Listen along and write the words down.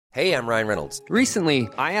Hey, I'm Ryan Reynolds. Recently,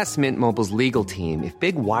 I asked Mint Mobile's legal team if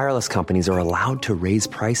big wireless companies are allowed to raise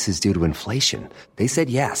prices due to inflation. They said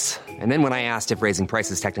yes. And then when I asked if raising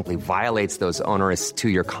prices technically violates those onerous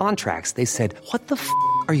two-year contracts, they said, "What the f***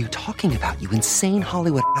 are you talking about, you insane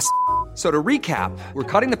Hollywood ass?" So to recap, we're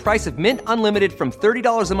cutting the price of Mint Unlimited from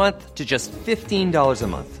 $30 a month to just $15 a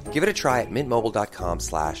month. Give it a try at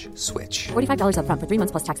mintmobile.com/switch. $45 up front for 3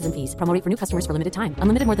 months plus taxes and fees. Promo rate for new customers for limited time.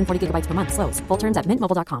 Unlimited more than 40 gigabytes per month. Slows full terms at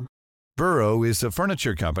mintmobile.com. Burrow is a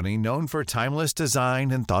furniture company known for timeless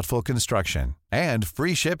design and thoughtful construction and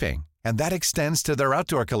free shipping, and that extends to their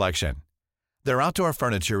outdoor collection. Their outdoor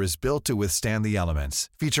furniture is built to withstand the elements,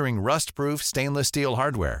 featuring rust-proof stainless steel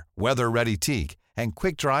hardware, weather-ready teak, and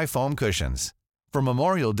quick-dry foam cushions. For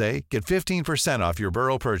Memorial Day, get 15% off your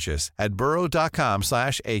Burrow purchase at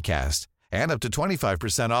burrow.com/acast and up to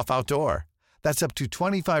 25% off outdoor. That's up to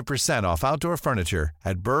 25% off outdoor furniture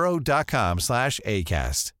at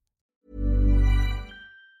burrow.com/acast.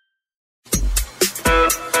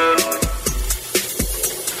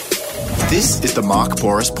 This is the Mark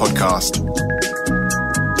Bouris podcast.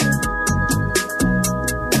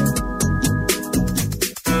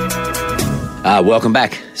 Welcome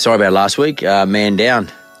back. Sorry about last week. Man down.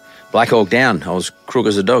 Black Hawk down. I was crook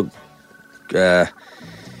as a dog. Didn't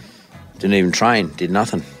even train. Did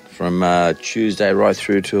nothing from Tuesday right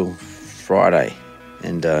through till Friday.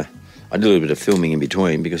 And I did a little bit of filming in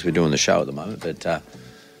between because we're doing the show at the moment. But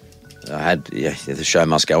the show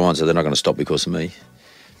must go on, so they're not going to stop because of me.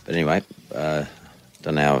 But anyway,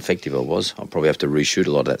 don't know how effective I was. I'll probably have to reshoot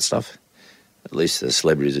a lot of that stuff. At least the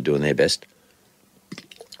celebrities are doing their best.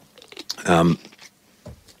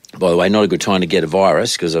 By the way, not a good time to get a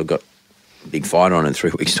virus because I've got a big fight on in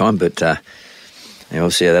 3 weeks' time, but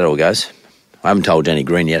we'll see how that all goes. I haven't told Danny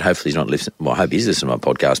Green yet. Hopefully he's not listening. Well, I hope he's listening to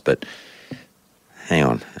my podcast, but hang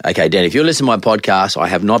on. Okay, Danny, if you're listening to my podcast, I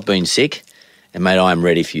have not been sick, and mate, I am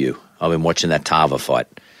ready for you. I've been watching that Tava fight.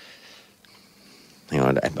 Hang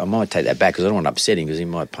on, I might take that back because I don't want to upset him because he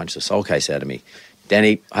might punch the soul case out of me.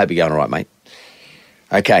 Danny, I hope you're going all right, mate.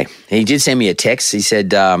 Okay, he did send me a text. He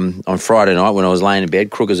said on Friday night when I was laying in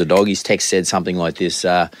bed, crook as a dog, his text said something like this,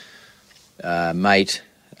 mate, the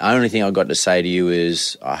only thing I've got to say to you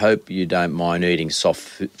is I hope you don't mind eating soft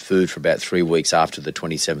food for about 3 weeks after the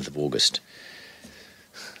 27th of August.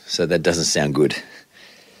 So that doesn't sound good.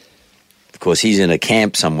 Of course, he's in a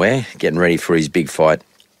camp somewhere getting ready for his big fight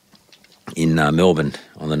in Melbourne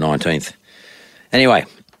on the 19th. Anyway,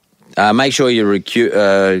 make sure you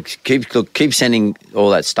keep sending all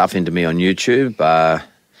that stuff into me on YouTube.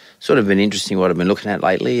 Sort of been interesting what I've been looking at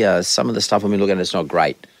lately. Some of the stuff I've been looking at is not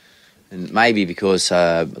great. And maybe because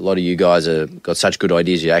a lot of you guys have got such good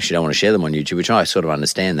ideas you actually don't want to share them on YouTube, which I sort of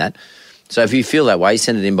understand that. So if you feel that way,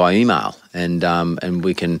 send it in by email and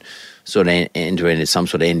we can sort of enter into some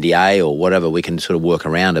sort of NDA or whatever. We can sort of work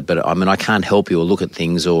around it. But, I mean, I can't help you or look at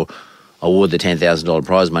things or award the $10,000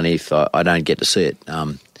 prize money if I don't get to see it.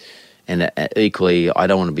 And equally, I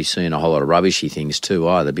don't want to be seeing a whole lot of rubbishy things too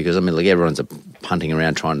either because, I mean, like everyone's punting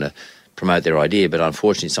around trying to promote their idea, but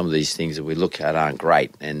unfortunately some of these things that we look at aren't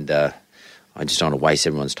great and I just don't want to waste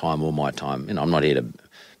everyone's time or my time. You know, I'm not here to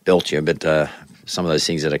belt you, but some of those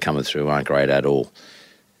things that are coming through aren't great at all.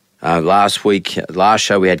 Last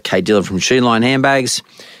show, we had Kate Dillon from Sheline Handbags.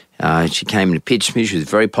 She came and pitched me. She was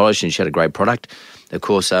very polished and she had a great product. Of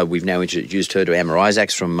course, we've now introduced her to Emma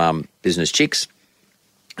Isaacs from Business Chicks.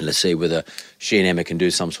 And let's see whether she and Emma can do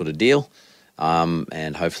some sort of deal.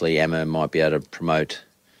 And hopefully Emma might be able to promote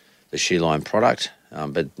the Sheline product.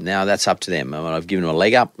 But now that's up to them. I've given them a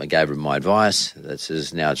leg up. I gave them my advice.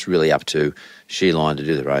 Now it's really up to Sheline to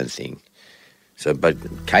do their own thing. So, but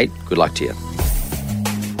Kate, good luck to you.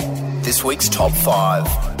 This week's Top 5.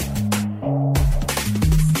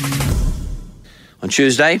 On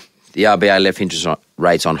Tuesday, the RBA left interest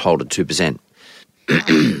rates on hold at 2%.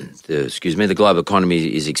 The global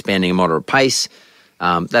economy is expanding at a moderate pace.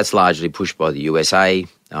 That's largely pushed by the USA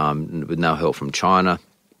with no help from China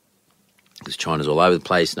because China's all over the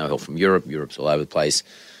place, no help from Europe. Europe's all over the place.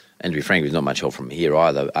 And to be frank, there's not much help from here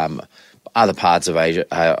either. Other parts of Asia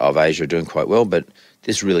are doing quite well, but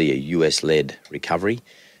this is really a US-led recovery.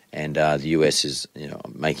 And the US is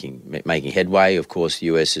making headway. Of course, the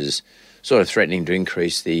US is sort of threatening to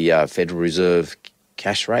increase the Federal Reserve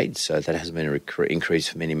cash rate, so that hasn't been an increase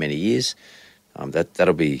for many, many years.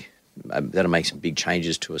 That'll make some big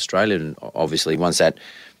changes to Australia, and obviously once that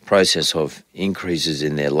process of increases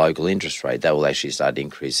in their local interest rate, that will actually start to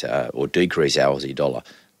increase or decrease our Aussie dollar.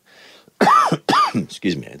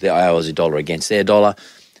 Excuse me, the Aussie dollar against their dollar,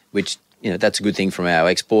 which that's a good thing from our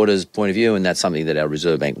exporters' point of view, and that's something that our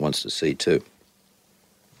Reserve Bank wants to see too.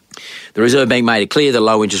 The Reserve Bank made it clear that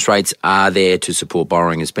low interest rates are there to support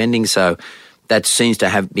borrowing and spending, so that seems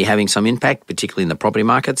to be having some impact, particularly in the property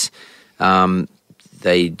markets.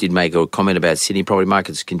 They did make a comment about Sydney property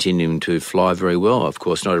markets continuing to fly very well. Of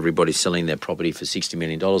course, not everybody's selling their property for $60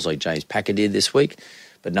 million like James Packer did this week,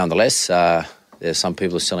 but nonetheless, there's some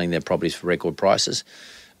people selling their properties for record prices.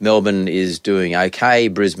 Melbourne is doing okay.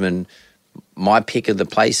 Brisbane, my pick of the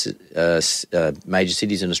place, major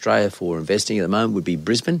cities in Australia for investing at the moment would be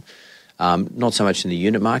Brisbane. Not so much in the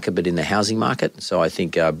unit market, but in the housing market. So I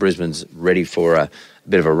think Brisbane's ready for a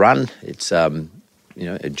bit of a run. It's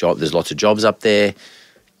there's lots of jobs up there.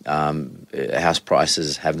 House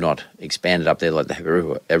prices have not expanded up there like they have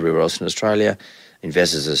everywhere else in Australia.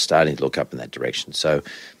 Investors are starting to look up in that direction. So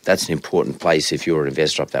that's an important place. If you're an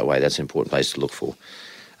investor up that way, that's an important place to look for.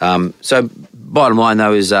 So bottom line,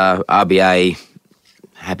 though, is RBA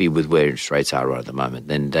happy with where interest rates are right at the moment.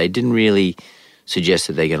 Then they didn't really suggest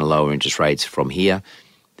that they're going to lower interest rates from here.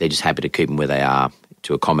 They're just happy to keep them where they are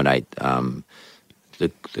to accommodate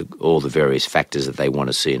all the various factors that they want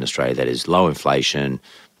to see in Australia. That is low inflation,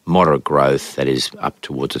 moderate growth, that is up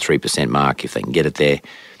towards the 3% mark if they can get it there,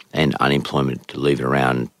 and unemployment to leave it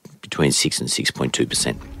around between 6 and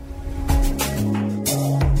 6.2%.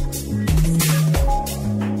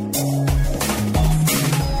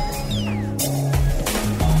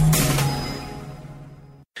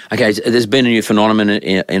 Okay, there's been a new phenomenon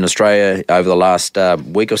in Australia over the last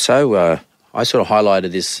week or so. I sort of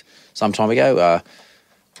highlighted this some time ago,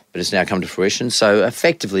 but it's now come to fruition. So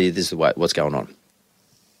effectively, this is what's going on.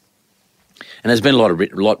 And there's been a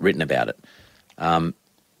lot written about it,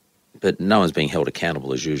 but no one's being held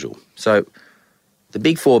accountable as usual. So the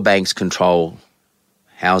big four banks control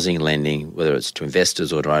housing lending, whether it's to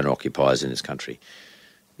investors or to owner-occupiers in this country.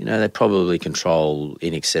 You know, they probably control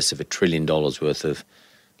in excess of $1 trillion worth of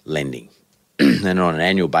lending. And on an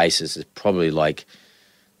annual basis, it's probably like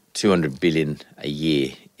 $200 billion a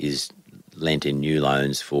year is lent in new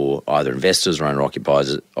loans for either investors or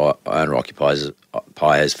owner-occupiers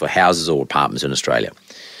for houses or apartments in Australia.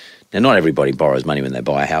 Now, not everybody borrows money when they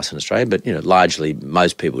buy a house in Australia, but largely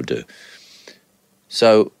most people do.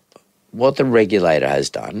 So what the regulator has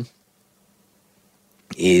done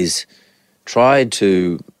is tried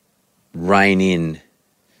to rein in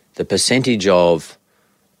the percentage of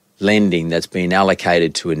lending that's been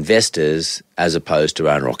allocated to investors as opposed to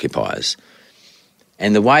owner-occupiers.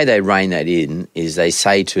 And the way they rein that in is they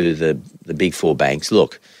say to the big four banks,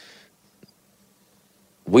 look,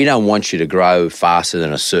 we don't want you to grow faster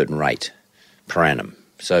than a certain rate per annum.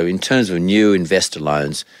 So in terms of new investor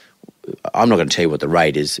loans, I'm not going to tell you what the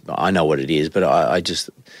rate is. I know what it is, but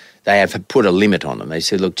they have put a limit on them. They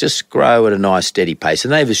said, look, just grow at a nice steady pace.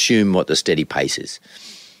 And they've assumed what the steady pace is,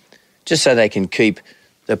 just so they can keep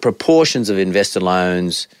the proportions of investor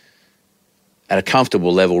loans at a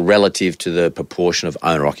comfortable level relative to the proportion of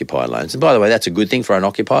owner-occupier loans. And by the way, that's a good thing for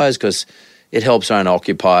owner-occupiers because it helps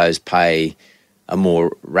owner-occupiers pay a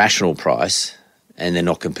more rational price and they're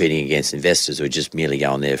not competing against investors who are just merely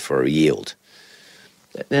going there for a yield.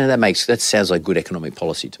 That sounds like good economic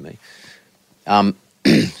policy to me.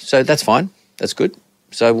 So that's fine. That's good.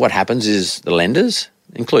 So what happens is the lenders,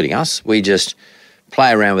 including us, we just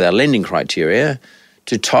play around with our lending criteria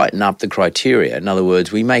to tighten up the criteria. In other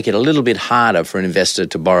words, we make it a little bit harder for an investor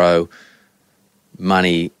to borrow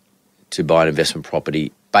money to buy an investment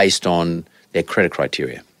property based on their credit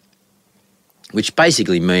criteria, which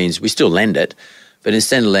basically means we still lend it, but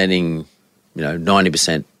instead of lending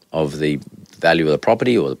 90% of the value of the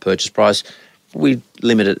property or the purchase price, we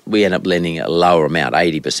limit it. We end up lending a lower amount,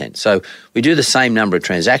 80%. So we do the same number of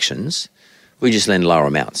transactions, we just lend lower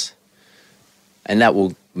amounts. And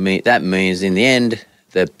that means in the end,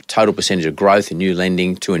 the total percentage of growth in new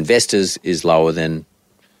lending to investors is lower than,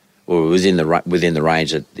 or within the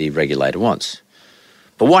range that the regulator wants.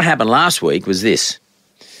 But what happened last week was this.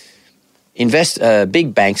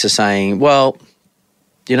 Big banks are saying, well,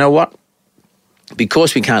 you know what?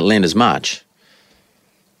 Because we can't lend as much,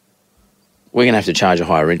 we're going to have to charge a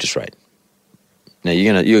higher interest rate. Now,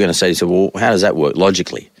 you're going to say to yourself, well, how does that work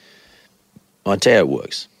logically? I'll tell you how it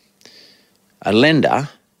works. A lender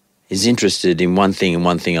is interested in one thing and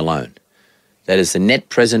one thing alone. That is the net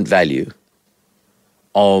present value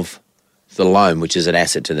of the loan, which is an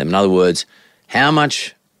asset to them. In other words, how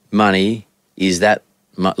much money is that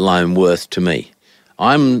loan worth to me?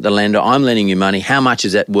 I'm the lender. I'm lending you money. How much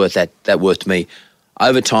is that worth to me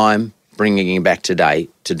over time, bringing it back today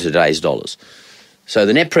to today's dollars? So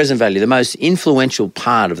the net present value, the most influential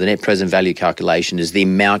part of the net present value calculation is the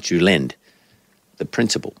amount you lend, the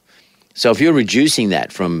principal. So if you're reducing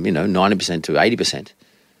that from 90% to 80%,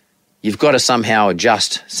 you've got to somehow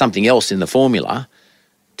adjust something else in the formula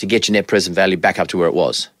to get your net present value back up to where it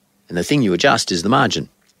was. And the thing you adjust is the margin.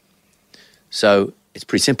 So it's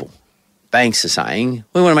pretty simple. Banks are saying,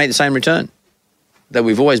 we want to make the same return that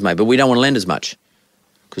we've always made, but we don't want to lend as much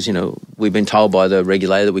because, we've been told by the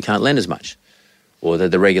regulator that we can't lend as much, or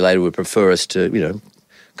that the regulator would prefer us to,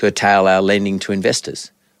 curtail our lending to investors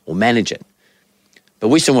or manage it. But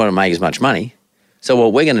we still want to make as much money. So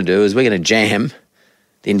what we're going to do is we're going to jam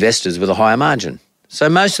the investors with a higher margin. So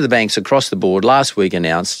most of the banks across the board last week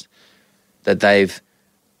announced that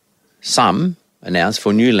some announced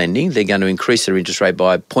for new lending, they're going to increase their interest rate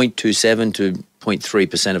by 0.27 to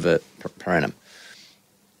 0.3% per annum.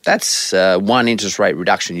 That's one interest rate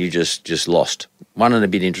reduction you just lost. One and a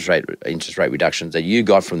bit interest rate reductions that you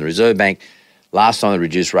got from the Reserve Bank last time they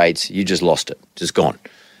reduced rates, you just lost it, just gone.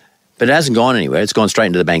 But it hasn't gone anywhere. It's gone straight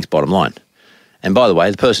into the bank's bottom line. And by the way,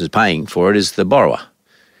 the person who's paying for it is the borrower.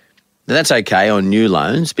 Now, that's okay on new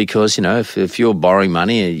loans because, if you're borrowing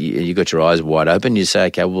money and you got your eyes wide open, you say,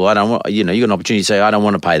 okay, well, I don't want, you got an opportunity to say, I don't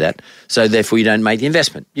want to pay that. So therefore you don't make the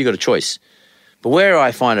investment. You got a choice. But where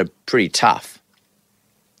I find it pretty tough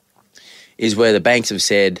is where the banks have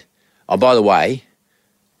said, oh, by the way,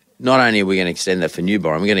 not only are we going to extend that for new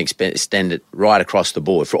borrowing, we're going to extend it right across the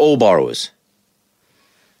board for all borrowers.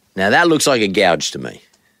 Now, that looks like a gouge to me.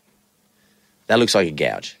 That looks like a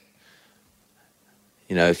gouge.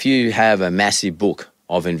 If you have a massive book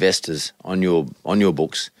of investors on your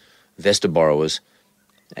books, investor borrowers,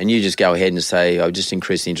 and you just go ahead and say, I've just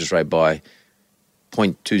increased the interest rate by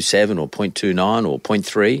 0.27 or 0.29 or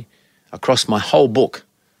 0.3 across my whole book,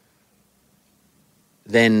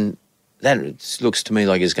 then that looks to me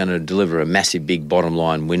like it's going to deliver a massive big bottom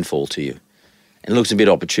line windfall to you. And it looks a bit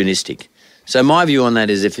opportunistic. So my view on that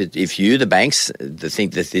is if you, the banks,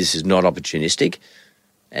 think that this is not opportunistic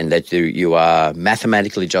and that you are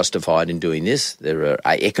mathematically justified in doing this, there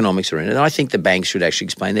are economics are in it, I think the banks should actually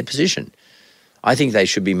explain their position. I think they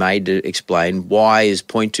should be made to explain why is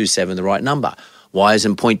 0.27 the right number? Why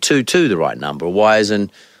isn't 0.22 the right number?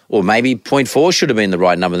 Or maybe 0.4 should have been the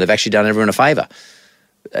right number. They've actually done everyone a favour.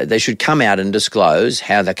 They should come out and disclose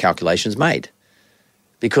how the calculation's made.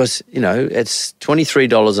 Because, it's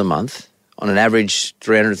 $23 a month on an average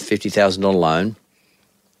 $350,000 loan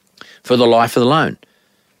for the life of the loan.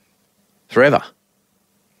 Forever.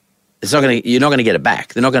 You're not going to get it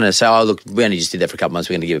back. They're not going to say, oh, look, we only just did that for a couple of months,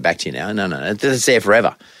 we're going to give it back to you now. No, it's there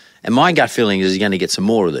forever. And my gut feeling is you're going to get some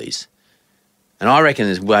more of these. And I reckon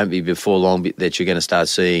it won't be before long that you're going to start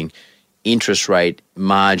seeing interest rate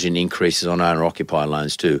margin increases on owner-occupier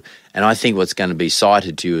loans too. And I think what's going to be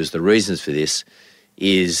cited to you as the reasons for this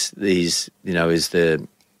is the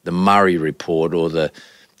Murray report or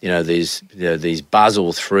these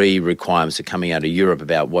Basel III requirements are coming out of Europe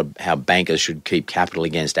about how bankers should keep capital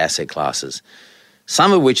against asset classes,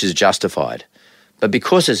 some of which is justified. But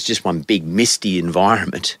because it's just one big misty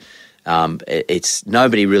environment, it's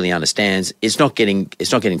nobody really understands. It's not getting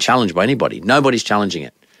challenged by anybody. Nobody's challenging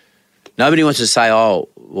it. Nobody wants to say, oh,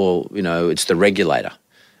 well, it's the regulator.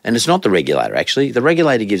 And it's not the regulator, actually. The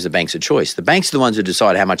regulator gives the banks a choice. The banks are the ones who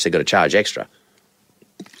decide how much they've got to charge extra.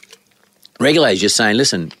 Regulator's just saying,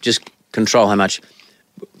 listen, just control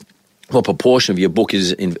what proportion of your book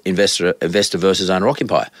is investor versus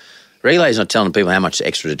owner-occupier. Regulator's not telling people how much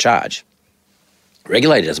extra to charge.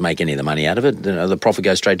 Regulator doesn't make any of the money out of it. The profit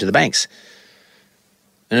goes straight to the banks.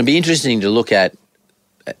 And it'd be interesting to look at,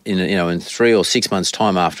 in 3 or 6 months'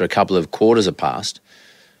 time after a couple of quarters have passed,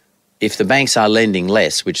 if the banks are lending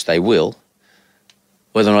less, which they will,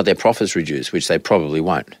 whether or not their profits reduce, which they probably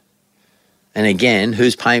won't. And again,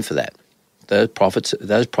 who's paying for that? Those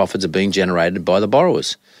profits are being generated by the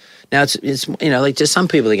borrowers. Now, it's just some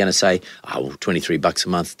people are going to say, oh, well, $23 a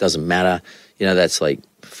month doesn't matter. That's like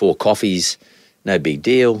 4 coffees, no big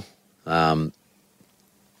deal. I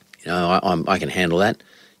can handle that.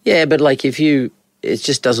 Yeah, but it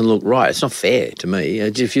just doesn't look right. It's not fair to me.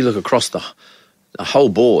 If you look across the whole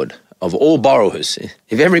board of all borrowers,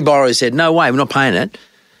 if every borrower said, no way, we're not paying it,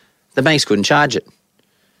 the banks couldn't charge it.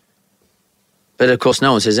 But of course,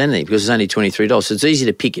 no one says anything because it's only $23. So it's easy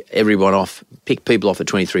to pick people off at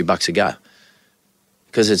 $23 a go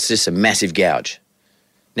because it's just a massive gouge.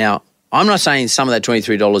 Now, I'm not saying some of that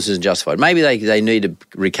 $23 isn't justified. Maybe they need to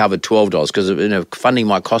recover $12 because funding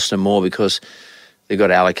might cost them more because they've got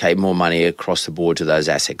to allocate more money across the board to those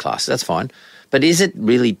asset classes. That's fine. But is it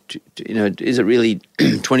really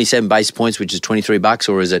 27 basis points, which is $23,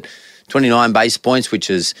 or is it 29 basis points, which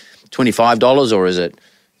is $25, or is it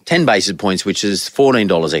 10 basis points, which is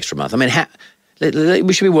 $14 extra a month? I mean,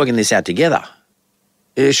 we should be working this out together.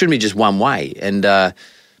 It shouldn't be just one way. And,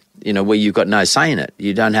 where you've got no say in it.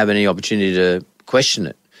 You don't have any opportunity to question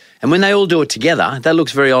it. And when they all do it together, that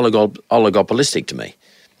looks very oligopolistic to me.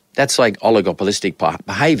 That's like oligopolistic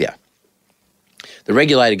behaviour. The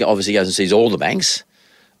regulator obviously goes and sees all the banks.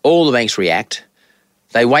 All the banks react.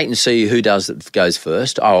 They wait and see who goes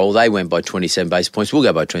first. Oh, well, they went by 27 basis points. We'll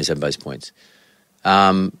go by 27 basis points.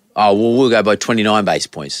 We'll go by 29 basis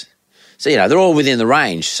points. So, they're all within the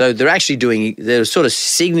range. So they're sort of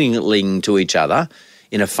signalling to each other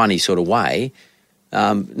in a funny sort of way,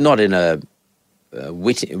 not in a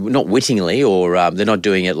not wittingly, or they're not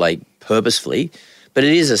doing it like purposefully, but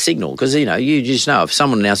it is a signal because, you just know if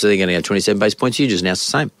someone announces they're going to go 27 basis points, you just announce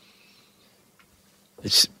the same.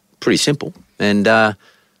 It's pretty simple. And all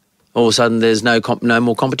of a sudden there's no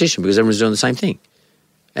more competition because everyone's doing the same thing.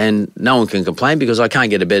 And no one can complain because I can't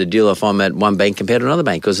get a better deal if I'm at one bank compared to another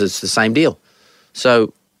bank because it's the same deal.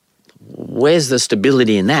 So where's the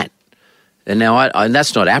stability in that? And now and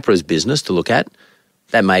that's not APRA's business to look at.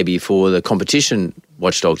 That may be for the competition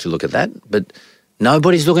watchdog to look at that. But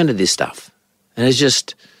nobody's looking at this stuff. And it's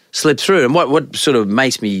just slipped through. And what sort of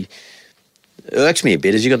irks me a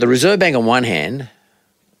bit is you've got the Reserve Bank on one hand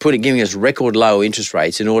giving us record low interest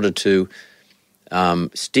rates in order to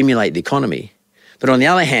stimulate the economy. But on the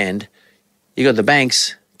other hand, you've got the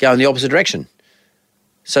banks going the opposite direction.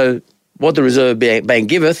 So what the Reserve Bank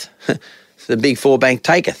giveth, the big four bank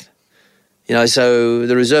taketh. So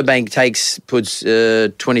the Reserve Bank takes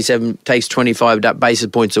 25 basis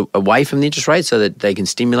points away from the interest rate so that they can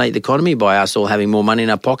stimulate the economy by us all having more money in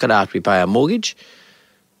our pocket after we pay our mortgage.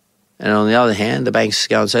 And on the other hand, the banks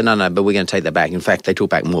go and say, no, but we're going to take that back. In fact, they took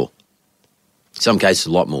back more. In some cases,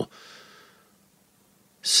 a lot more.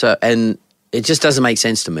 So, and it just doesn't make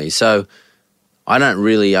sense to me. So I don't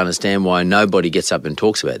really understand why nobody gets up and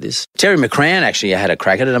talks about this. Terry McCrann actually had a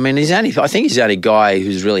crack at it. I mean, I think he's the only guy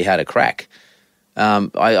who's really had a crack.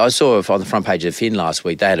 I saw on the front page of Finn last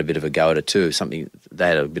week, they had a bit of a go at it too. They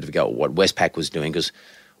had a bit of a go at what Westpac was doing because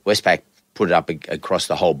Westpac put it up across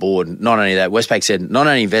the whole board. Not only that, Westpac said, not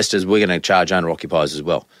only investors, we're going to charge owner-occupiers as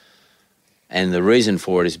well. And the reason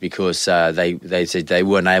for it is because they said they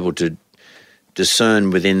weren't able to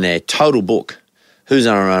discern within their total book who's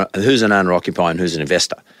an owner-occupier and who's an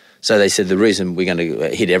investor. So they said the reason we're going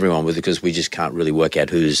to hit everyone with it because we just can't really work out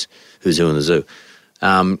who's who in the zoo.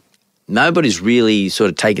 Nobody's really sort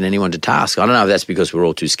of taken anyone to task. I don't know if that's because we're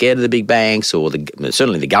all too scared of the big banks or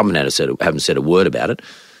certainly the government haven't said a word about it.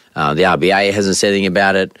 The RBA hasn't said anything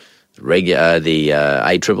about it. The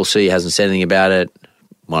ACCC hasn't said anything about it.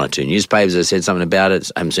 One or two newspapers have said something about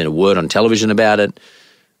it. I haven't seen a word on television about it.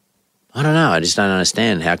 I don't know. I just don't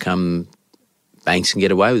understand how come banks can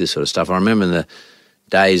get away with this sort of stuff. I remember in the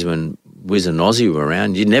days when Wiz and Aussie were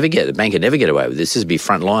around, the bank could never get away with this. This would be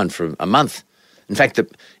front line for a month. In fact,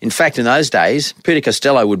 in those days, Peter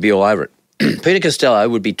Costello would be all over it. Peter Costello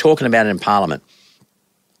would be talking about it in Parliament.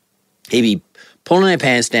 He'd be pulling their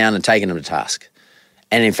pants down and taking them to task.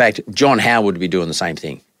 And in fact, John Howard would be doing the same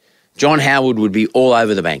thing. John Howard would be all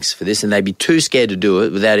over the banks for this, and they'd be too scared to do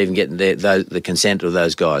it without even getting the consent of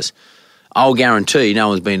those guys. I'll guarantee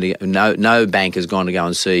no bank has gone to go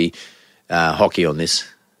and see hockey on this.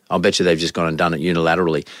 I'll bet you they've just gone and done it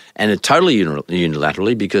unilaterally. And it totally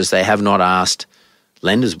unilaterally because they have not asked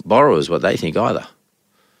borrowers what they think either.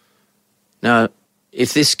 Now,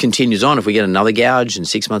 if this continues on, if we get another gouge in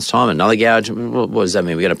 6 months' time, another gouge, what does that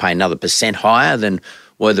mean? We're going to pay another % higher than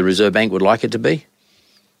what the Reserve Bank would like it to be?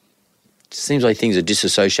 It seems like things are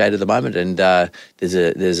disassociated at the moment, and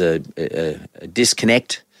there's a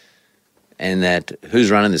disconnect. And that who's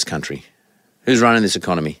running this country? Who's running this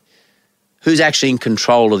economy? Who's actually in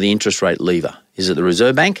control of the interest rate lever? Is it the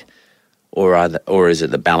Reserve Bank or is it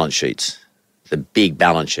the balance sheets? The big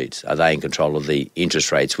balance sheets, are they in control of the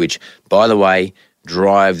interest rates, which, by the way,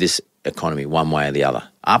 drive this economy one way or the other,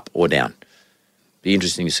 up or down? Be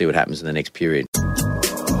interesting to see what happens in the next period.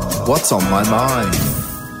 What's on my mind?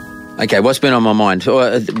 Okay, what's been on my mind?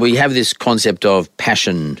 We have this concept of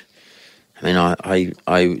passion. I mean,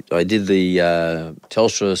 I did the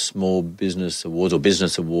Telstra Small Business Awards or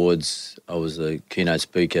Business Awards. I was a keynote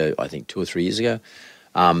speaker, I think, 2 or 3 years ago.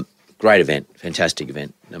 Great event, fantastic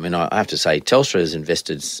event. I mean, I have to say, Telstra has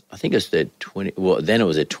invested, I think it's their then it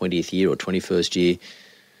was their 20th year or 21st year,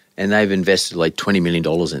 and they've invested like $20 million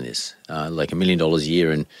in this, like $1 million a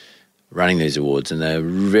year in running these awards, and they're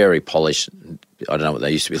very polished. I don't know what they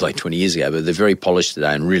used to be like 20 years ago, but they're very polished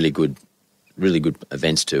today and really good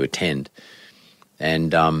events to attend.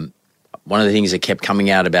 And one of the things that kept coming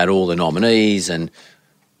out about all the nominees and,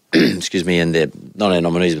 excuse me, and not only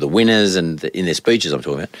nominees but the winners and in their speeches I'm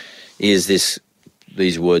talking about, is this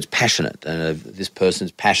these words passionate, and this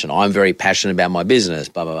person's passionate. I'm very passionate about my business,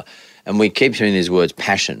 blah, blah, blah. And we keep hearing these words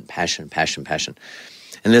passion, passion, passion, passion.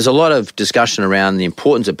 And there's a lot of discussion around the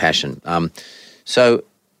importance of passion.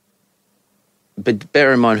 But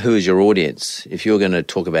bear in mind who is your audience. If you're going to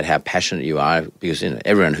talk about how passionate you are, because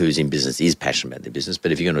everyone who's in business is passionate about their business,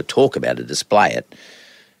 but if you're going to talk about it, display it,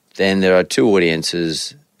 then there are two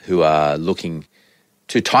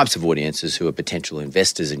types of audiences who are potential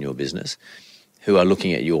investors in your business, who are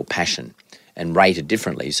looking at your passion and rate it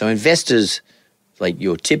differently. So investors, like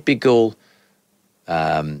your typical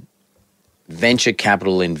venture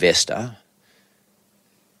capital investor,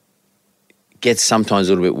 gets sometimes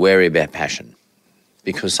a little bit wary about passion,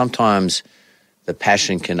 because sometimes the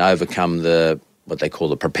passion can overcome what they call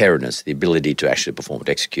the preparedness, the ability to actually perform,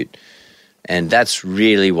 to execute. And that's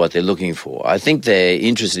really what they're looking for. I think they're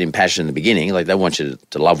interested in passion in the beginning. Like, they want you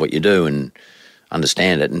to love what you do and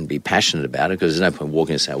understand it and be passionate about it, because there's no point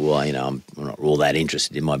walking and saying, well, I'm not all that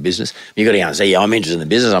interested in my business. You've got to go and say, yeah, I'm interested in the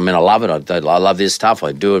business. I mean, I love it. I love this stuff.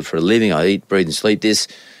 I do it for a living. I eat, breathe and sleep this,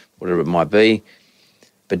 whatever it might be.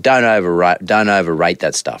 But don't overrate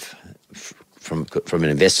that stuff. From an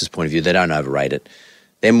investor's point of view, they don't overrate it.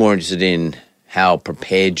 They're more interested in how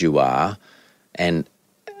prepared you are, and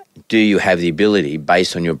do you have the ability,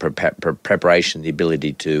 based on your preparation, the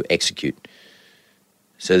ability to execute.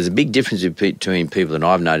 So there's a big difference between people that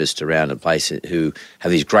I've noticed around the place who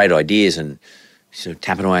have these great ideas and sort of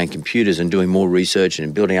tapping away on computers and doing more research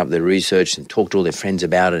and building up their research and talk to all their friends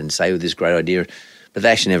about it and say, this great idea, but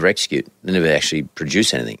they actually never execute. They never actually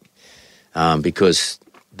produce anything because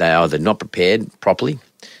they're either not prepared properly,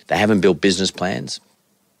 they haven't built business plans,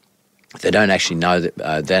 they don't actually know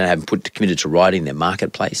that they haven't committed to writing their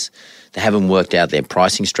marketplace, they haven't worked out their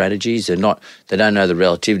pricing strategies, they don't know the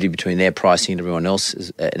relativity between their pricing and everyone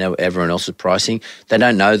else's pricing, they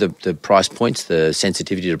don't know the price points, the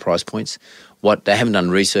sensitivity to price points, they haven't done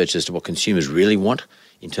research as to what consumers really want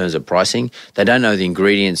in terms of pricing. They don't know the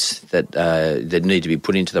ingredients that need to be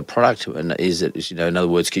put into the product. And in other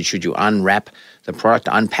words, should you unwrap the product,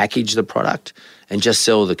 unpackage the product, and just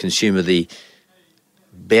sell the consumer the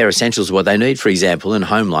bare essentials of what they need? For example, in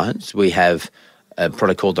home loans, we have a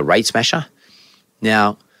product called the Rate Smasher.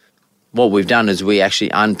 Now, what we've done is we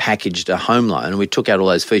actually unpackaged a home loan, and we took out all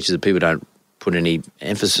those features that people don't put any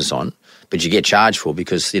emphasis on, but you get charged for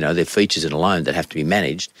because, they're features in a loan that have to be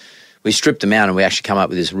managed. We stripped them out and we actually come up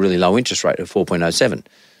with this really low interest rate of 4.07.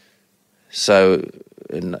 So,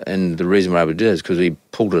 and the reason we're able to do that is because we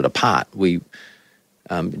pulled it apart. We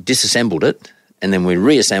disassembled it, and then we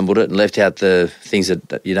reassembled it and left out the things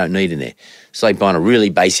that you don't need in there. It's like buying a really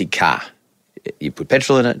basic car. You put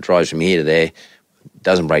petrol in it drives from here to there,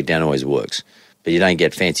 doesn't break down, always works. But you don't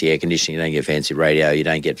get fancy air conditioning, you don't get fancy radio, you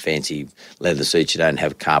don't get fancy leather seats, you don't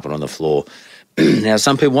have carpet on the floor. Now,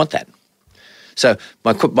 some people want that. So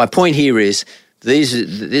my point here is this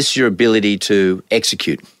is your ability to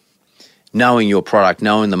execute, knowing your product,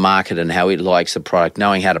 knowing the market and how it likes the product,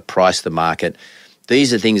 knowing how to price the market.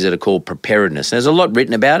 These are things that are called preparedness. There's a lot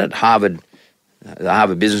written about it. The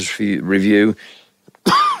Harvard Business Review,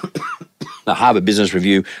 the Harvard Business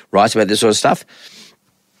Review writes about this sort of stuff.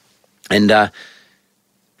 And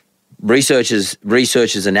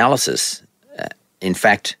researchers' analysis, in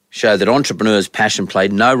fact, show that entrepreneurs' passion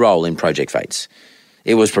played no role in project fates.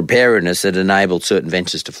 It was preparedness that enabled certain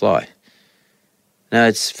ventures to fly. Now,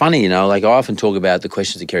 it's funny, like I often talk about the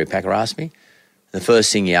questions that Kerry Packer asked me. The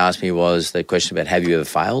first thing he asked me was the question about, have you ever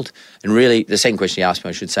failed? And really, the second question he asked me,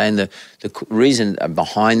 I should say, and the reason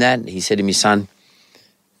behind that, he said to me, son,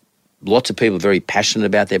 lots of people are very passionate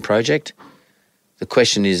about their project. The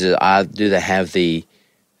question is, do they have the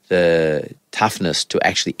toughness to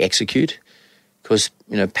actually execute? Because,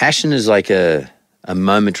 passion is like a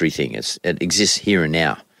momentary thing. It exists here and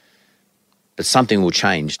now. But something will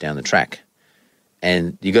change down the track.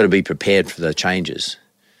 And you've got to be prepared for the changes.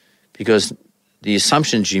 Because the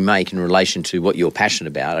assumptions you make in relation to what you're passionate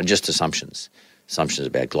about are just assumptions. Assumptions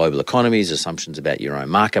about global economies, assumptions about your own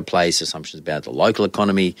marketplace, assumptions about the local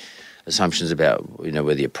economy, assumptions about,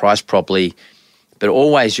 whether you're priced properly. But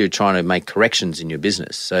always you're trying to make corrections in your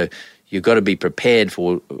business. So you've got to be prepared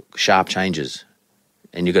for sharp changes.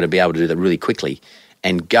 And you've got to be able to do that really quickly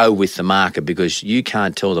and go with the market, because you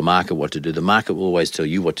can't tell the market what to do. The market will always tell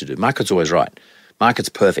you what to do. Market's always right. Market's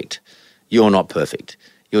perfect. You're not perfect.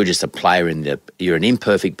 You're just a player you're an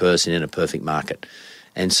imperfect person in a perfect market.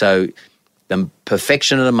 And so the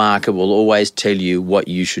perfection of the market will always tell you what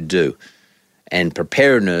you should do. And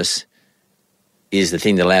preparedness is the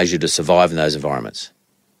thing that allows you to survive in those environments.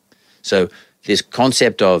 So this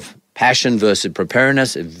concept of Passion versus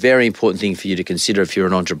preparedness, a very important thing for you to consider if you're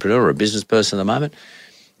an entrepreneur or a business person at the moment.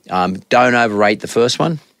 Don't overrate the first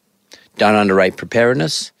one. Don't underrate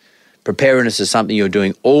preparedness. Preparedness is something you're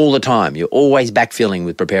doing all the time. You're always backfilling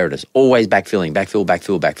with preparedness, always backfilling,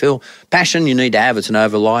 backfill. Passion you need to have. It's an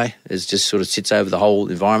overlay. It just sort of sits over the whole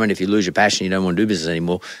environment. If you lose your passion, you don't want to do business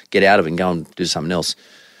anymore, get out of it and go and do something else.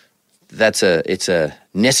 It's a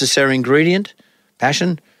necessary ingredient,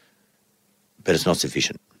 passion, but it's not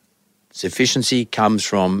sufficient. Sufficiency comes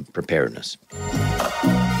from preparedness.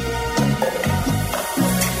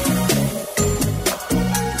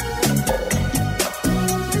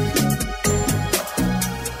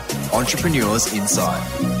 Entrepreneurs Insight.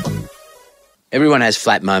 Everyone has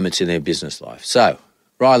flat moments in their business life. So,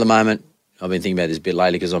 right at the moment, I've been thinking about this a bit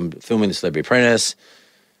lately because I'm filming The Celebrity Apprentice.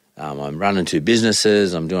 I'm running 2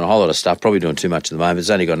 businesses. I'm doing a whole lot of stuff, probably doing too much at the moment. It's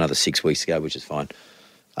only got another 6 weeks to go, which is fine.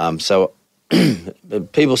 So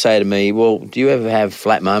people say to me, well, do you ever have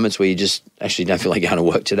flat moments where you just actually don't feel like going to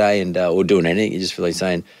work today and or doing anything? You just feel like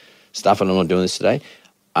saying, stuff and I'm not doing this today?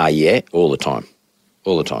 Yeah, all the time.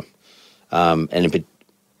 And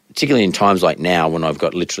particularly in times like now when I've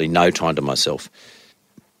got literally no time to myself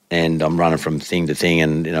and I'm running from thing to thing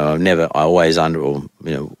and,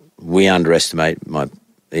 we underestimate, my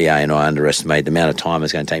EA and I underestimate the amount of time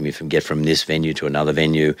it's going to take me get from this venue to another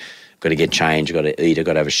venue. Got to get changed, got to eat, I've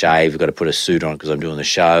got to have a shave, I've got to put a suit on because I'm doing the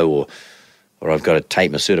show, or I've got to take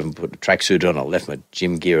my suit off and put a track suit on, I left my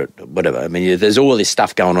gym gear, whatever. I mean, there's all this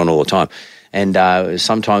stuff going on all the time. And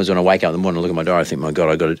sometimes when I wake up in the morning and look at my diary, I think, my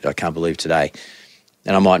God, I can't believe today.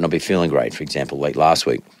 And I might not be feeling great, for example, like last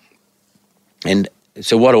week. And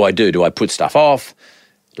so what do? Do I put stuff off?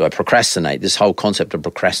 Do I procrastinate? This whole concept of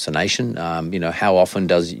procrastination, how often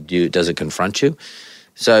does it confront you?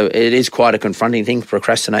 So it is quite a confronting thing,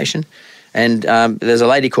 procrastination. And there's a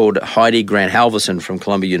lady called Heidi Grant Halverson from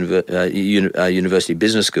Columbia University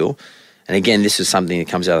Business School. And again, this is something that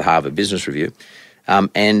comes out of the Harvard Business Review.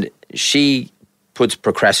 And she puts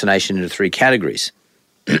procrastination into 3 categories.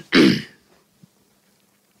 The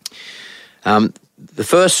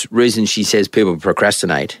first reason she says people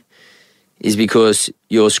procrastinate is because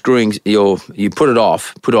you put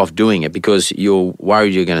off doing it because you're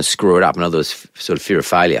worried you're going to screw it up. In other words, sort of fear of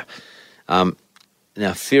failure. Now,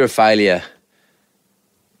 fear of failure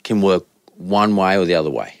can work one way or the other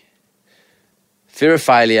way. Fear of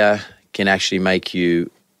failure can actually make you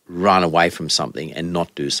run away from something and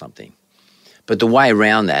not do something. But the way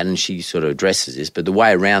around that, and she sort of addresses this, but the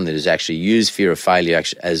way around that is actually use fear of failure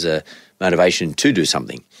as a motivation to do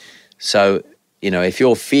something. So, if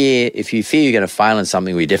you fear you're going to fail in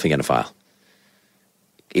something, well, you're definitely going to fail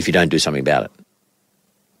if you don't do something about it.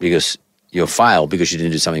 Because you'll fail because you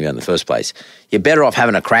didn't do something about it in the first place. You're better off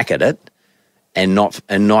having a crack at it and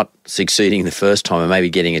not succeeding the first time and maybe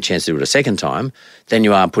getting a chance to do it a second time than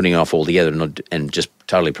you are putting it off altogether and just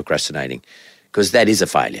totally procrastinating. Because that is a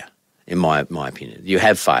failure, in my opinion. You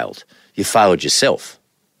have failed. You failed yourself.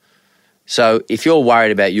 So if you're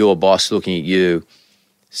worried about your boss looking at you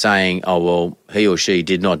saying, oh, well, he or she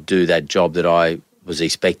did not do that job that I was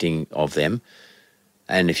expecting of them,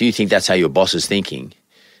 and if you think that's how your boss is thinking,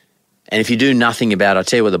 and if you do nothing about it, I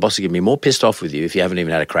tell you what, the boss is going to be more pissed off with you if you haven't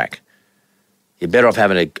even had a crack. You're better off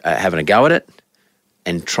having a go at it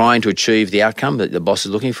and trying to achieve the outcome that the boss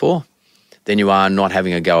is looking for than you are not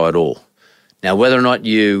having a go at all. Now, whether or not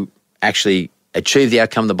you actually achieve the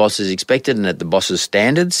outcome the boss has expected and at the boss's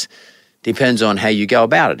standards depends on how you go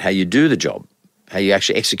about it, how you do the job, how you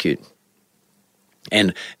actually execute.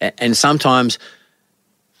 And sometimes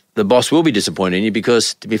the boss will be disappointed in you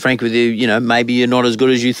because, to be frank with you, maybe you're not as good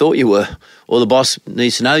as you thought you were, or the boss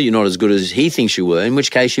needs to know you're not as good as he thinks you were, in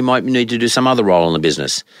which case you might need to do some other role in the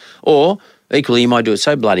business. Or equally, you might do it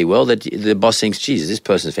so bloody well that the boss thinks, Jesus, this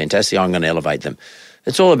person's fantastic, I'm going to elevate them.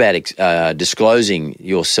 It's all about disclosing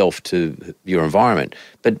yourself to your environment.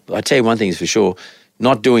 But I tell you one thing is for sure,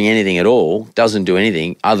 not doing anything at all doesn't do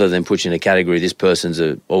anything other than put you in a category, this person's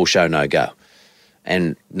a all show, no go.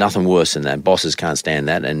 And nothing worse than that. Bosses can't stand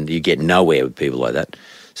that, and you get nowhere with people like that.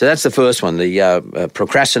 So that's the first one, the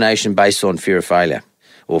procrastination based on fear of failure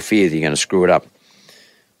or fear that you're going to screw it up.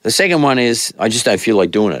 The second one is I just don't feel like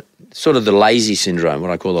doing it. Sort of the lazy syndrome, what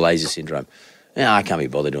I call the lazy syndrome. I can't be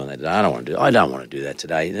bothered doing that today. I don't want to do that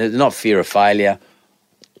today. It's not fear of failure.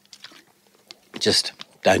 Just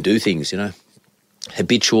don't do things,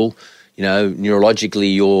 Habitual,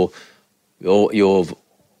 neurologically your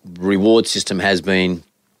reward system has been,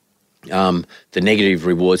 the negative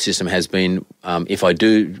reward system has been, if I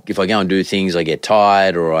go and do things, I get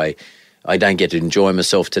tired, or I don't get to enjoy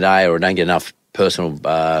myself today, or I don't get enough personal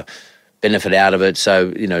benefit out of it.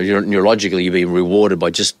 So, neurologically, you're being rewarded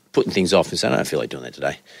by just putting things off and saying, I don't feel like doing that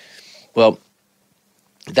today. Well,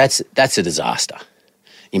 that's a disaster.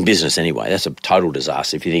 In business anyway, that's a total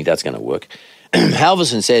disaster if you think that's going to work.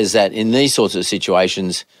 Halverson says that in these sorts of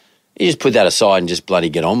situations, you just put that aside and just bloody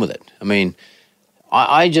get on with it. I mean,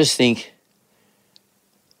 I just think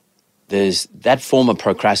there's that form of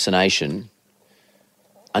procrastination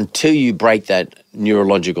until you break that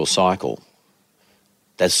neurological cycle,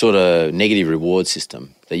 that sort of negative reward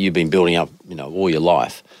system that you've been building up, all your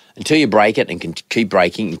life. Until you break it and can keep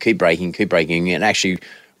breaking and actually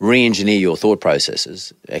re-engineer your thought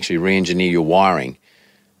processes, actually re-engineer your wiring,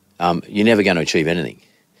 you're never going to achieve anything.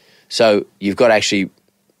 So you've got to actually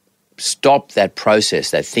stop that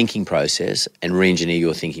process, that thinking process, and re-engineer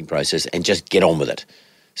your thinking process and just get on with it.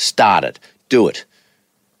 Start it. Do it.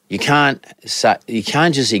 You can't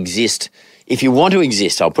just exist. If you want to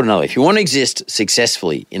exist, I'll put it another way, if you want to exist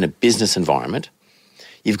successfully in a business environment,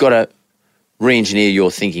 you've got to re-engineer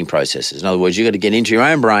your thinking processes. In other words, you've got to get into your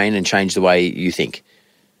own brain and change the way you think.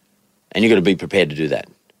 And you've got to be prepared to do that.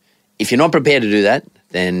 If you're not prepared to do that,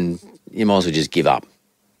 then you might as well just give up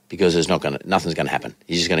because nothing's going to happen.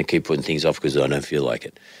 You're just going to keep putting things off because I don't feel like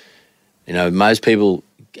it. Most people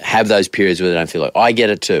have those periods where they don't feel like it. I get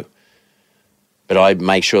it too. But I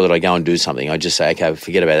make sure that I go and do something. I just say, okay,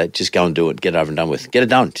 forget about that. Just go and do it. Get it over and done with. Get it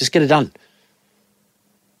done. Just get it done.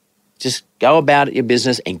 Just go about your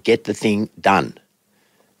business and get the thing done.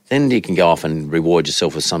 Then you can go off and reward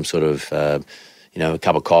yourself with some sort of, a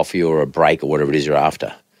cup of coffee or a break or whatever it is you're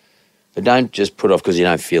after. But don't just put it off because you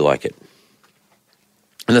don't feel like it.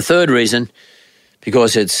 And the third reason,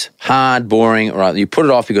 because it's hard, boring, or you put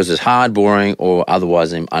it off because it's hard, boring, or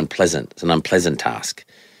otherwise unpleasant. It's an unpleasant task.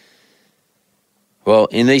 Well,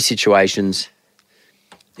 in these situations,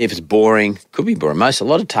 if it's boring, could be boring. A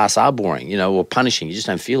lot of tasks are boring, or punishing. You just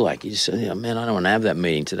don't feel like it. You just say, man, I don't want to have that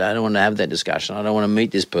meeting today. I don't want to have that discussion. I don't want to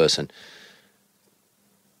meet this person.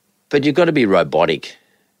 But you've got to be robotic.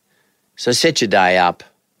 So set your day up.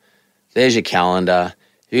 There's your calendar.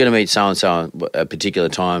 You're going to meet so-and-so at a particular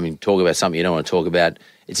time and talk about something you don't want to talk about.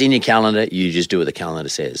 It's in your calendar. You just do what the calendar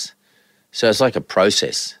says. So it's like a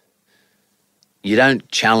process. You don't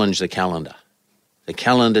challenge the calendar. The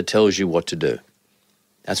calendar tells you what to do.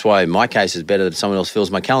 That's why in my case it's better that someone else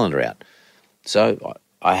fills my calendar out. So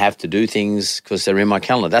I have to do things because they're in my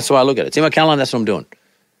calendar. That's the way I look at it. It's in my calendar, that's what I'm doing.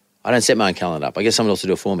 I don't set my own calendar up. I get someone else to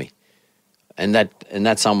do it for me. And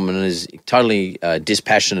that someone is totally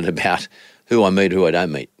dispassionate about who I meet, who I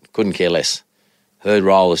don't meet. Couldn't care less. Her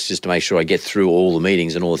role is just to make sure I get through all the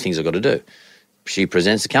meetings and all the things I've got to do. She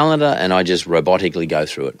presents the calendar and I just robotically go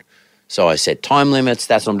through it. So I set time limits.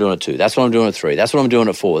 That's what I'm doing at 2. That's what I'm doing at 3. That's what I'm doing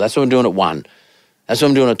at 4. That's what I'm doing at 1. That's what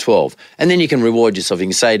I'm doing at 12. And then you can reward yourself. You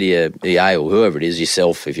can say to your EA or whoever it is,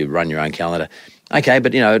 yourself, if you run your own calendar, okay,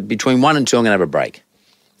 but between 1 and 2 I'm going to have a break.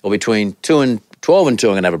 Or between 2 and 12 and 2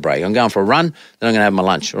 I'm going to have a break. I'm going for a run, then I'm going to have my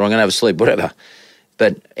lunch, or I'm going to have a sleep, whatever.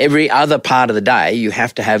 But every other part of the day, you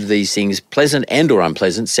have to have these things, pleasant and or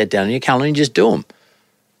unpleasant, set down in your calendar and just do them.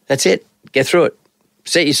 That's it. Get through it.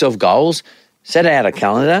 Set yourself goals, set out a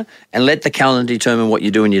calendar, and let the calendar determine what you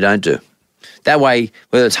do and you don't do. That way,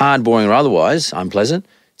 whether it's hard, boring, or otherwise unpleasant,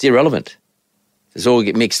 it's irrelevant. It's all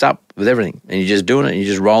get mixed up with everything. And you're just doing it, and you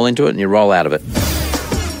just roll into it, and you roll out of it.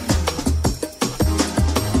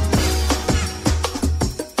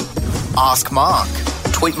 Ask Mark.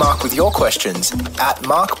 Tweet Mark with your questions at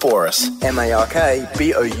Mark Bouris,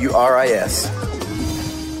 MarkBouris.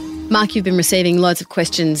 Mark, you've been receiving loads of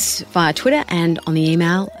questions via Twitter and on the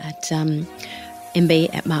email at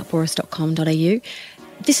mb@markbouris.com.au.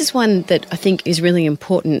 This is one that I think is really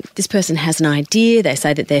important. This person has an idea. They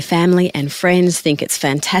say that their family and friends think it's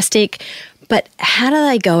fantastic. But how do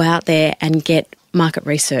they go out there and get market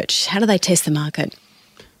research? How do they test the market?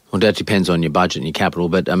 Well, that depends on your budget and your capital.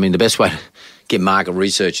 But, the best way to get market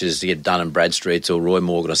research is to get Dun & Bradstreet or Roy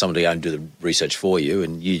Morgan or someone to go and do the research for you,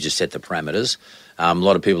 and you just set the parameters. A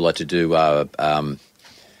lot of people like to do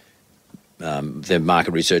their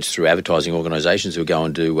market research through advertising organisations who go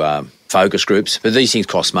and do focus groups. But these things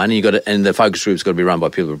cost money. And the focus group's got to be run by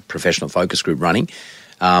people with professional focus group running.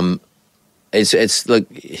 It's look,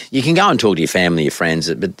 you can go and talk to your family, your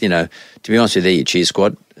friends, but to be honest with you, they're your cheer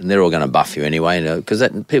squad, and they're all going to buff you anyway. Because those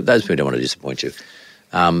people don't want to disappoint you.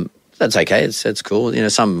 That's okay. It's cool.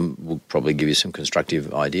 Some will probably give you some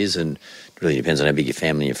constructive ideas, and it really depends on how big your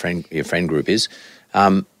family and your friend group is.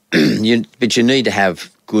 But you need to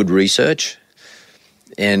have good research,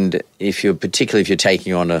 and particularly if you're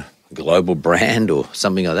taking on a global brand or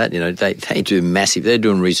something like that, they do massive. They're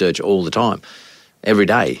doing research all the time. every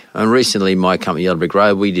day. And recently, my company, Yellow Brick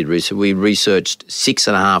Road, we did research. We researched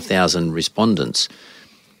 6,500 respondents.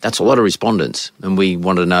 That's a lot of respondents. And we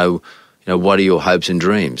wanted to know, what are your hopes and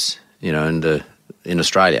dreams, and in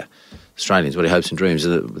Australia. Australians, what are your hopes and dreams?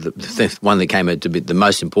 The one that came out to be the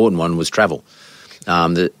most important one was travel,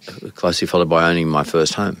 closely followed by owning my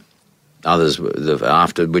first home. Others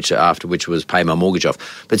after which was pay my mortgage off.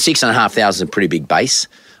 But 6,500 is a pretty big base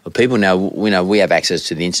of people. Now we have access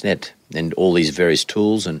to the internet and all these various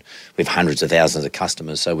tools, and we have hundreds of thousands of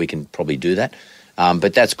customers, so we can probably do that.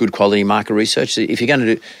 But that's good quality market research. If you're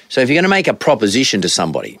going to make a proposition to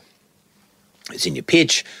somebody, it's in your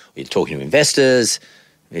pitch, or you're talking to investors.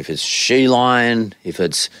 If it's Sheline, if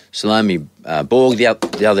it's Salome Borg the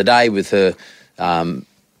other day with her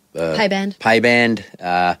pay band.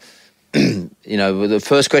 The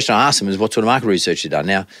first question I asked them is, what sort of market research you've done?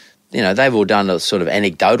 Now, they've all done a sort of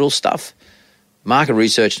anecdotal stuff. Market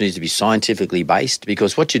research needs to be scientifically based,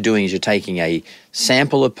 because what you're doing is you're taking a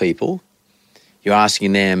sample of people, you're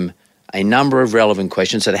asking them a number of relevant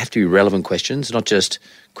questions, so they have to be relevant questions, not just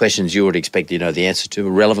questions you would expect to know the answer to,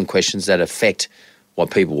 but relevant questions that affect what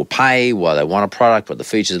people will pay, why they want a product, what the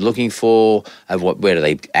features they're looking for, where do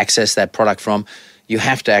they access that product from. You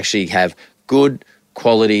have to actually have good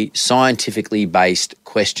quality, scientifically based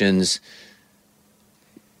questions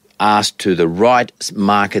asked to the right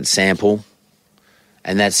market sample,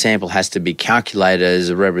 and that sample has to be calculated as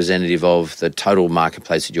a representative of the total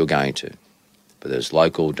marketplace that you're going to, whether it's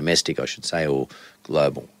local, domestic, I should say, or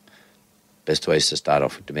global. Best way is to start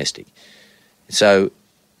off with domestic. So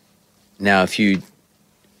now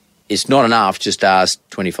it's not enough just to ask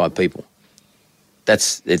 25 people.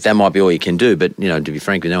 That might be all you can do, but, to be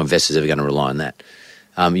frank, no investor's ever going to rely on that.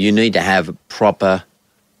 You need to have proper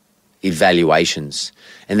evaluations.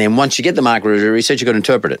 And then once you get the market research, you've got to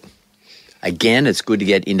interpret it. Again, it's good to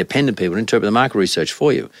get independent people to interpret the market research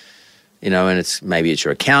for you. And maybe it's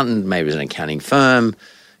your accountant, maybe it's an accounting firm.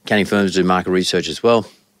 Accounting firms do market research as well.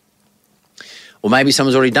 Or maybe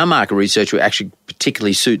someone's already done market research which actually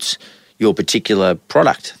particularly suits your particular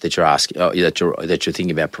product that you're asking, that you're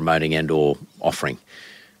thinking about promoting and or offering.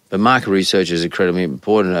 But market research is incredibly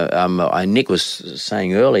important. Nick was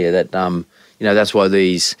saying earlier that that's why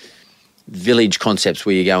these village concepts,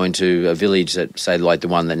 where you go into a village that, say, like the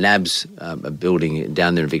one that NAB's are building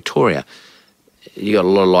down there in Victoria, you got a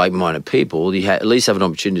lot of like-minded people. You at least have an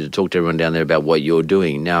opportunity to talk to everyone down there about what you're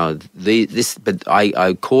doing. Now, but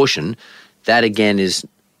I caution that again is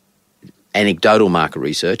anecdotal market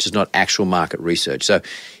research. It's not actual market research. So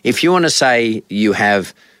if you want to say you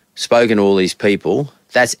have spoken to all these people,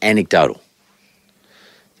 that's anecdotal.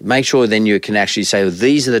 Make sure then you can actually say, well,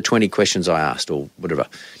 these are the 20 questions I asked or whatever,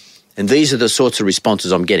 and these are the sorts of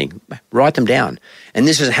responses I'm getting. Write them down. And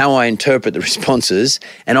this is how I interpret the responses.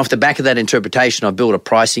 And off the back of that interpretation, I build a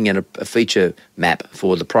pricing and a feature map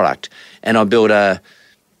for the product. And I build a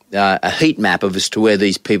heat map as to where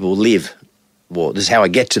these people live. Well, this is how I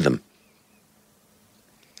get to them.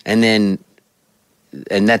 And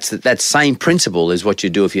that same principle is what you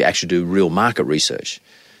do if you actually do real market research.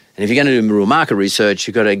 And if you're going to do real market research,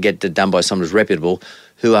 you've got to get it done by someone who's reputable,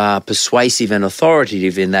 who are persuasive and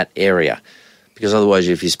authoritative in that area. Because otherwise,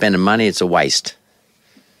 if you're spending money, it's a waste.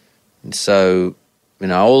 And so,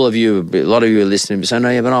 all of you, a lot of you are listening, saying, no,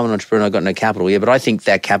 yeah, but I'm an entrepreneur, I've got no capital. Yeah, but I think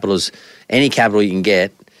that any capital you can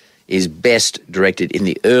get is best directed in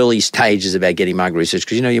the early stages about getting market research,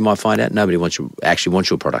 because you might find out nobody actually wants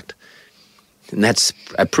your product. And that's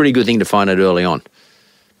a pretty good thing to find out early on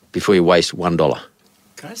before you waste $1.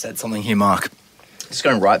 Can I just add something here, Mark? Just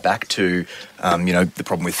going right back to, the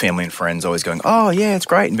problem with family and friends always going, oh, yeah, it's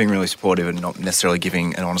great, and being really supportive and not necessarily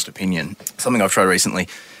giving an honest opinion. Something I've tried recently,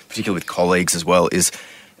 particularly with colleagues as well, is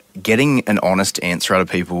getting an honest answer out of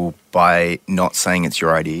people by not saying it's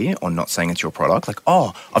your idea or not saying it's your product. Like,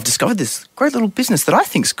 oh, I've discovered this great little business that I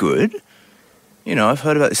think's good. I've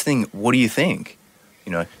heard about this thing. What do you think?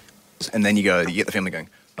 And then you get the family going,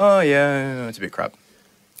 oh, yeah, it's a bit crap.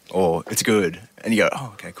 Or it's good. And you go, oh,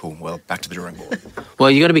 okay, cool. Well, back to the drawing board.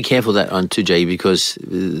 Well, you got to be careful that on too, Jay, because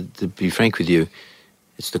to be frank with you,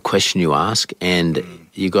 it's the question you ask, and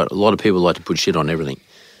you got a lot of people like to put shit on everything.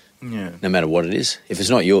 Yeah. No matter what it is. If it's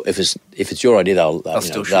not if it's your idea, they'll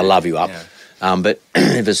love you up. Yeah. But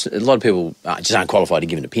if it's a lot of people just aren't qualified to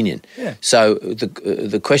give an opinion. Yeah. So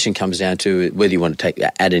the question comes down to whether you want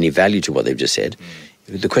to add any value to what they've just said.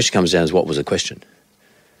 The question comes down to what was the question.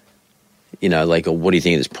 What do you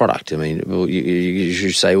think of this product? I mean, well, you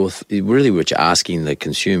should say, well, really what you're asking the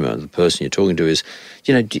consumer, the person you're talking to is,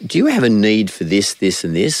 do you have a need for this, this,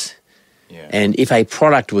 and this? Yeah. And if a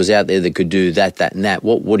product was out there that could do that, that, and that,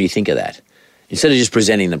 what do you think of that? Instead of just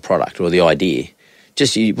presenting the product or the idea,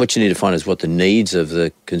 what you need to find is what the needs of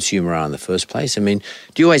the consumer are in the first place. I mean,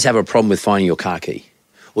 do you always have a problem with finding your car key?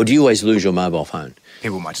 Or do you always lose your mobile phone?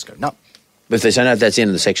 People might just go, no. But if they say, no, that's the end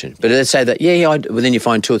of the section. But let's say that, I do. Well, then you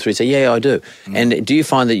find 2 or 3 say, I do. And do you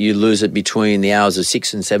find that you lose it between the hours of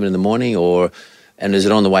 6 and 7 in the morning, and is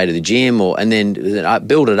it on the way to the gym? And then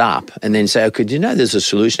build it up and then say, okay, do you know there's a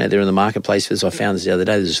solution out there in the marketplace for this? I found this the other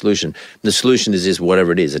day, there's a solution. The solution is this,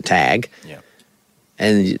 whatever it is, a tag. Yeah.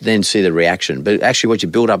 And then see the reaction. But actually what you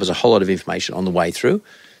build up is a whole lot of information on the way through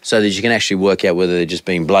so that you can actually work out whether they're just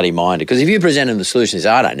being bloody minded. Because if you present them the solution and say,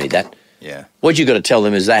 I don't need that, what you've got to tell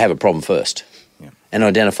them is they have a problem first and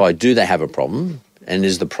identify, do they have a problem? And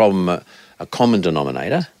is the problem a common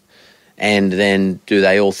denominator? And then do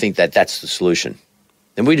they all think that that's the solution?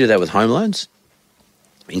 And we do that with home loans,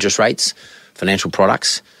 interest rates, financial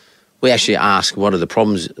products. We actually ask, what are the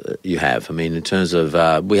problems you have? I mean, in terms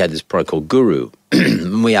of, we had this product called Guru.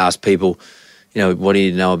 And we asked people, what do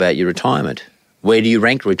you know about your retirement? Where do you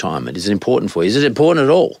rank retirement? Is it important for you? Is it important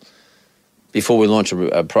at all? Before we launch a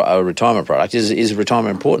retirement product, is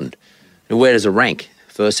retirement important? And where does it rank?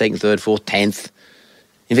 First, second, third, fourth, 10th?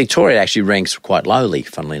 In Victoria, it actually ranks quite lowly,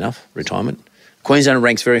 funnily enough, retirement. Queensland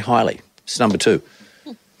ranks very highly. It's number 2.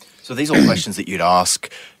 So these are all questions that you'd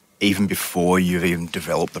ask even before you've even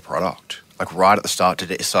developed the product? Like right at the start to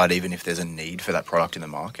decide even if there's a need for that product in the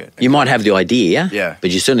market? You might have the idea,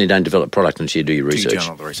 but you certainly don't develop product until you do your research. You do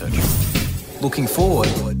all the research. Looking forward,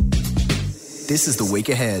 this is the week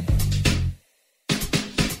ahead.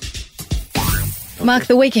 Mark,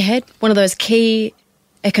 the week ahead, one of those key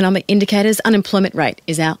economic indicators, unemployment rate,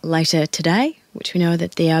 is out later today, which we know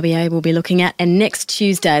that the RBA will be looking at. And next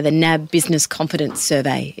Tuesday, the NAB Business Confidence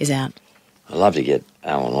Survey is out. I'd love to get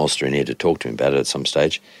Alan Alster in here to talk to him about it at some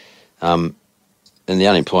stage. And the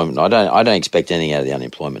unemployment, I don't expect anything out of the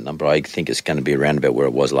unemployment number. I think it's going to be around about where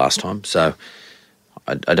it was last time. So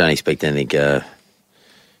I don't expect anything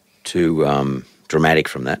too dramatic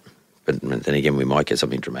from that. But then again, we might get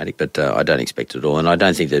something dramatic, but I don't expect it at all. And I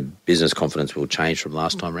don't think that business confidence will change from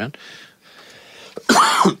last time around.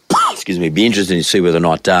 Excuse me. It'd be interesting to see whether or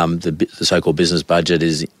not the so-called business budget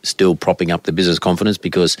is still propping up the business confidence,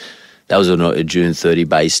 because that was a June 30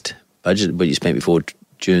 based budget, what you spent before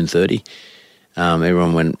June 30.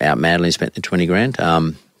 Everyone went out madly and spent the 20 grand.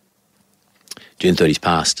 June 30's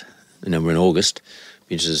passed, and then we're in August.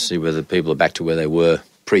 Be interested to see whether people are back to where they were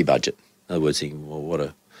pre-budget. In other words, thinking, well,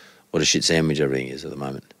 what a shit sandwich everything is at the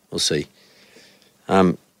moment. We'll see.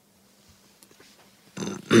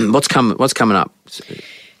 What's coming up?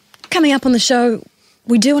 Coming up on the show,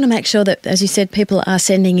 we do want to make sure that, as you said, people are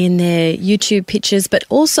sending in their YouTube pictures, but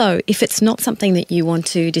also if it's not something that you want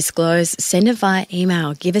to disclose, send it via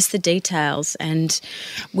email. Give us the details and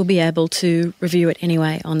we'll be able to review it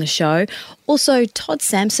anyway on the show. Also, Todd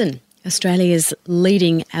Sampson, Australia's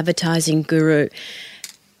leading advertising guru,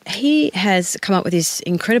 he has come up with this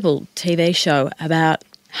incredible TV show about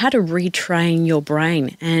how to retrain your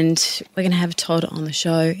brain. And we're going to have Todd on the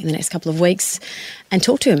show in the next couple of weeks and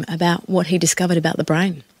talk to him about what he discovered about the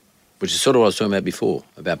brain. Which is sort of what I was talking about before,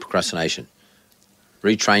 about procrastination.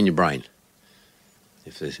 Retrain your brain,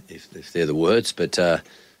 if they're the words. But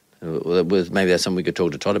maybe that's something we could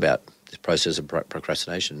talk to Todd about, this process of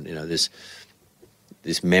procrastination.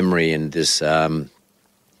 This memory and this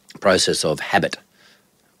process of habit,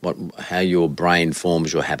 how your brain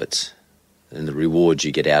forms your habits and the rewards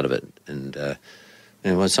you get out of it. And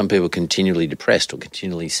when some people are continually depressed or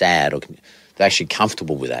continually sad, or they're actually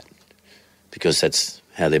comfortable with that because that's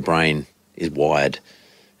how their brain is wired.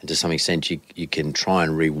 And to some extent, you can try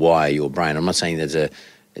and rewire your brain. I'm not saying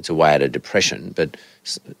it's a way out of depression, but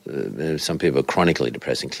some people are chronically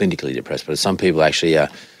depressed and clinically depressed, but some people actually are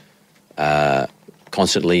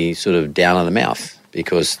constantly sort of down on the mouth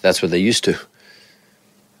because that's what they're used to.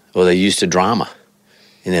 Or they're used to drama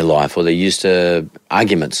in their life, or they're used to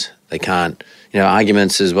arguments. They can't,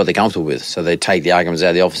 arguments is what they're comfortable with, so they take the arguments out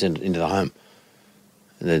of the office into the home.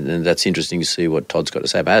 And that's interesting to see what Todd's got to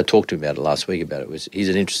say about it. I talked to him about it last week about it. He's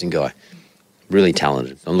an interesting guy, really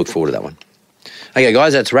talented. I look forward to that one. Okay,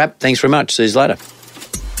 guys, that's a wrap. Thanks very much. See you later.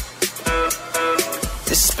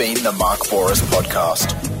 This has been the Mark Bouris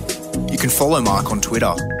podcast. You can follow Mark on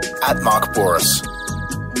Twitter @MarkBouris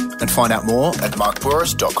and find out more at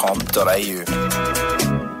markbouris.com.au.